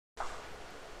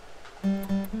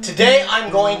Today I'm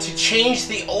going to change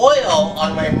the oil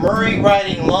on my Murray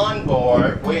riding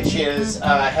lawnmower, which is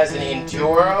has an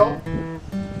Enduro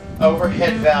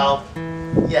overhead valve.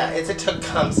 Yeah, it's a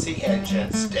Tecumseh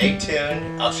engine. Stay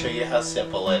tuned. I'll show you how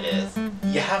simple it is.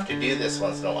 You have to do this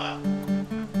once in a while.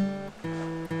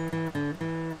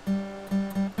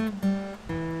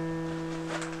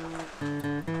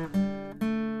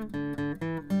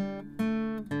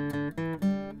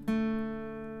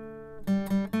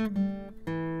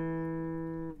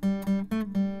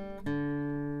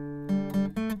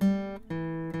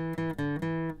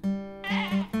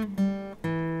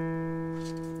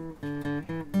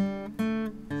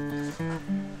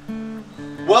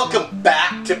 Welcome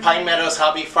back to Pine Meadows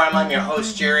Hobby Farm. I'm your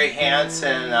host Jerry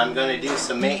Hansen. I'm going to do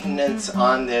some maintenance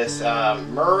on this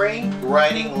Murray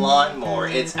riding lawnmower.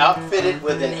 It's outfitted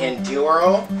with an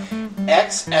Enduro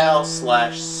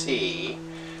XL/C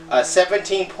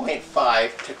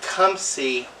 17.5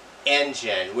 Tecumseh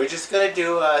engine. We're just going to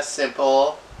do a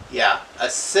simple,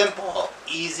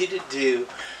 easy to do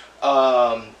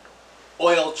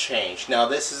oil change. Now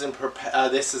this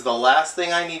is the last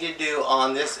thing I need to do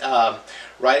on this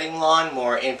riding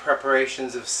lawnmower in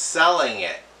preparations of selling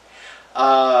it.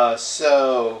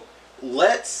 So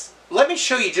let me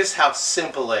show you just how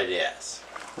simple it is.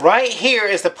 Right here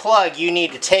is the plug you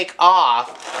need to take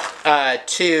off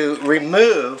to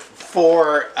remove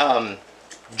for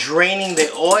draining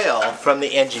the oil from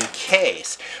the engine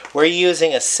case. We're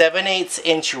using a 7/8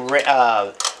 inch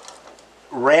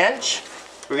wrench.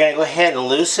 We're going to go ahead and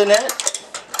loosen it.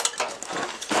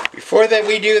 Before that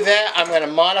we do that, I'm going to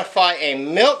modify a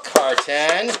milk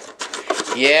carton.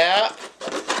 Yeah,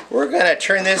 we're going to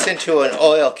turn this into an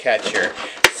oil catcher.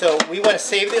 So we want to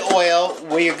save the oil.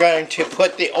 We're going to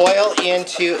put the oil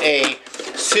into a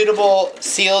suitable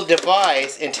sealed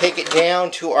device and take it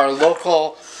down to our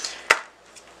local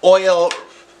oil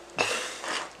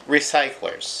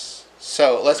recyclers.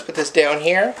 So let's put this down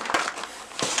here.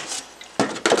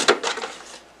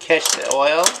 Catch the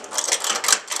oil.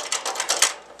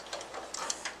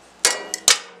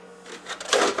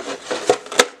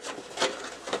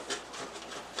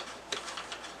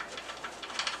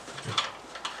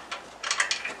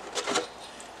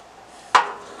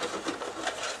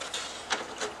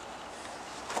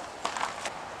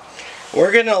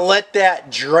 We're going to let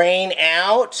that drain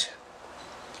out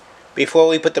before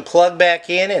we put the plug back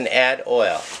in and add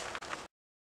oil.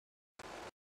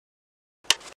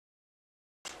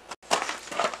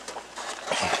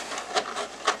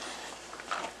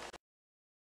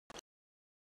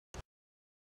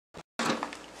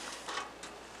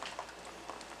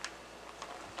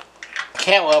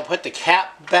 Okay, well, put the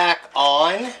cap back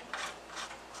on,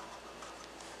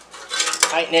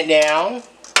 tighten it down.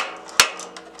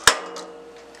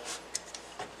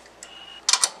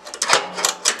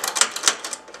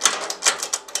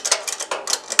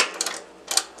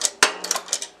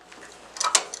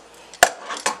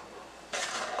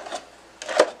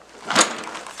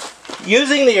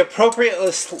 Using the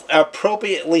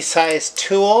appropriately sized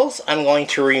tools, I'm going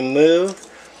to remove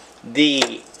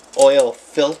the oil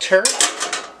filter.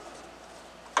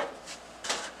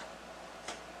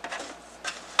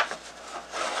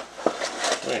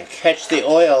 I'm going to catch the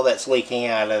oil that's leaking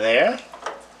out of there.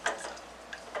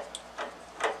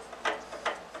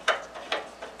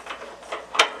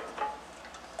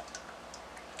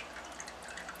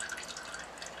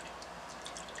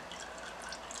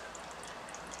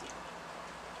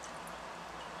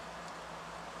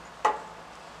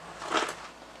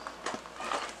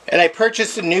 And I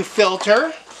purchased a new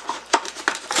filter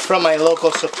from my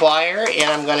local supplier, and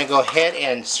I'm going to go ahead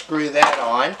and screw that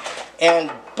on.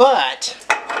 But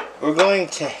we're going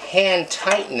to hand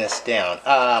tighten this down.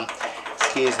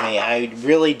 Excuse me, I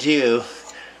really do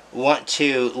want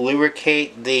to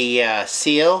lubricate the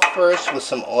seal first with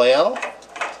some oil.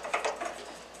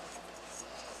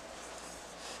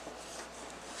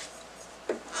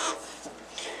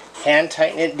 Hand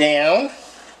tighten it down.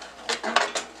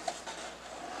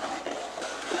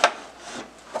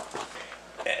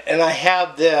 And I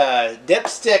have the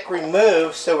dipstick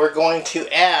removed, so we're going to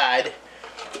add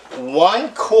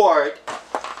 1 quart.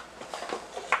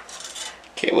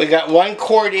 Okay, we got 1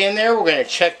 quart in there. We're going to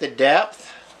check the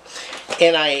depth.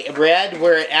 And I read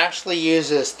where it actually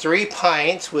uses 3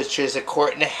 pints, which is 1.5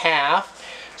 quarts.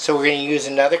 So we're going to use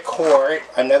another quart,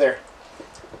 another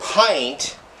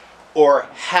pint, or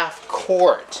 1/2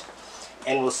 quart.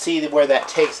 And we'll see where that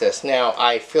takes us. Now,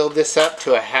 I filled this up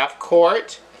to 1/2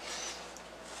 quart.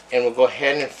 And we'll go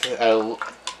ahead and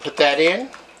put that in.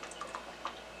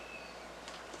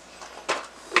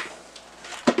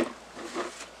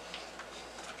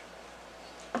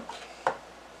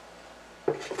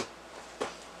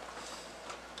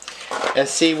 and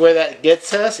see where that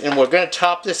gets us. And we're going to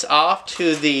top this off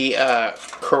to the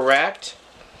correct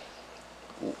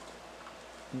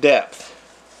depth.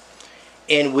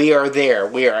 And we are there.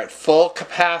 We are at full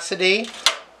capacity.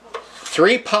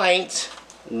 3 pints,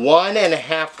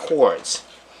 1.5 quarts.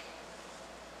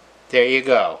 There you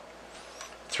go.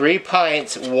 3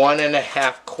 pints,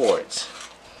 1.5 quarts.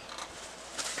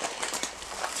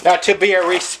 Now, to be a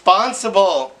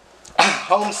responsible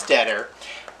homesteader,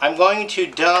 I'm going to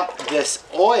dump this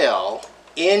oil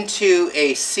into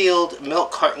a sealed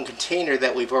milk carton container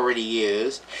that we've already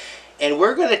used, and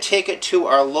we're going to take it to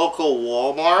our local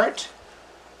Walmart.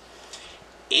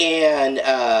 And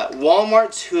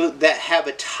Walmarts that have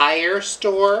a tire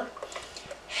store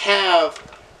have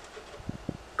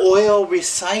oil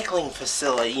recycling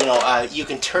facility. You know, you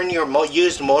can turn your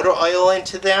used motor oil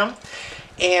into them,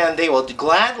 and they will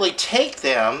gladly take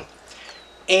them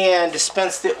and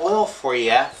dispense the oil for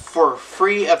you for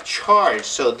free of charge.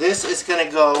 So this is going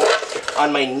to go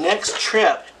on my next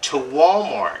trip to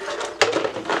Walmart.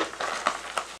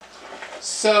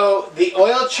 So the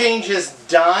oil change is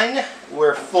done.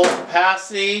 We're full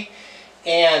capacity,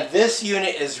 and this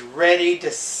unit is ready to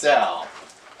sell.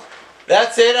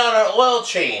 That's it on an oil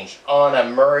change on a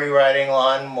Murray riding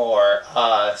lawnmower.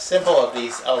 Simple of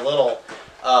these little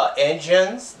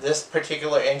engines. This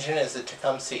particular engine is a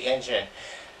Tecumseh engine.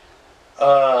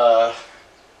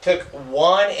 Took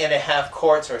 1.5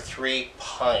 quarts or 3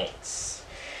 pints.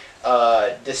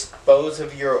 Dispose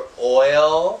of your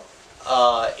oil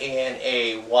in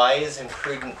a wise and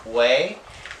prudent way.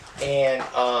 And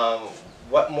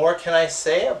what more can I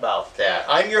say about that?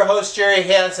 I'm your host, Jerry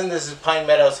Hansen. This is Pine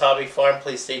Meadows Hobby Farm.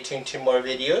 Please stay tuned to more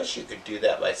videos. You could do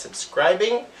that by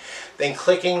subscribing, then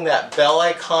clicking that bell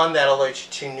icon. That'll alert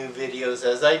you to new videos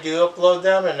as I do upload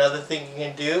them. Another thing you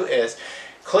can do is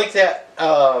click that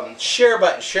share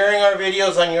button. Sharing our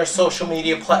videos on your social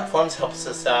media platforms helps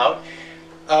us out.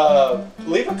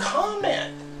 Leave a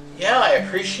comment. Yeah, I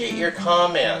appreciate your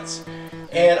comments.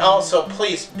 And also,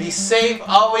 please be safe,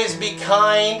 always be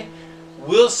kind.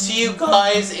 We'll see you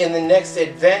guys in the next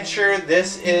adventure.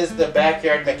 This is the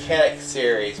Backyard Mechanic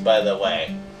series, by the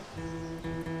way.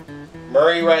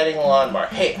 Murray riding lawnmower.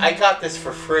 Hey, I got this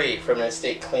for free from an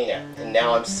estate cleanup, and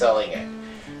now I'm selling it.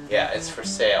 Yeah, it's for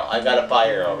sale. I got a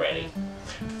buyer already.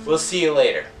 We'll see you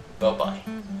later. Bye-bye.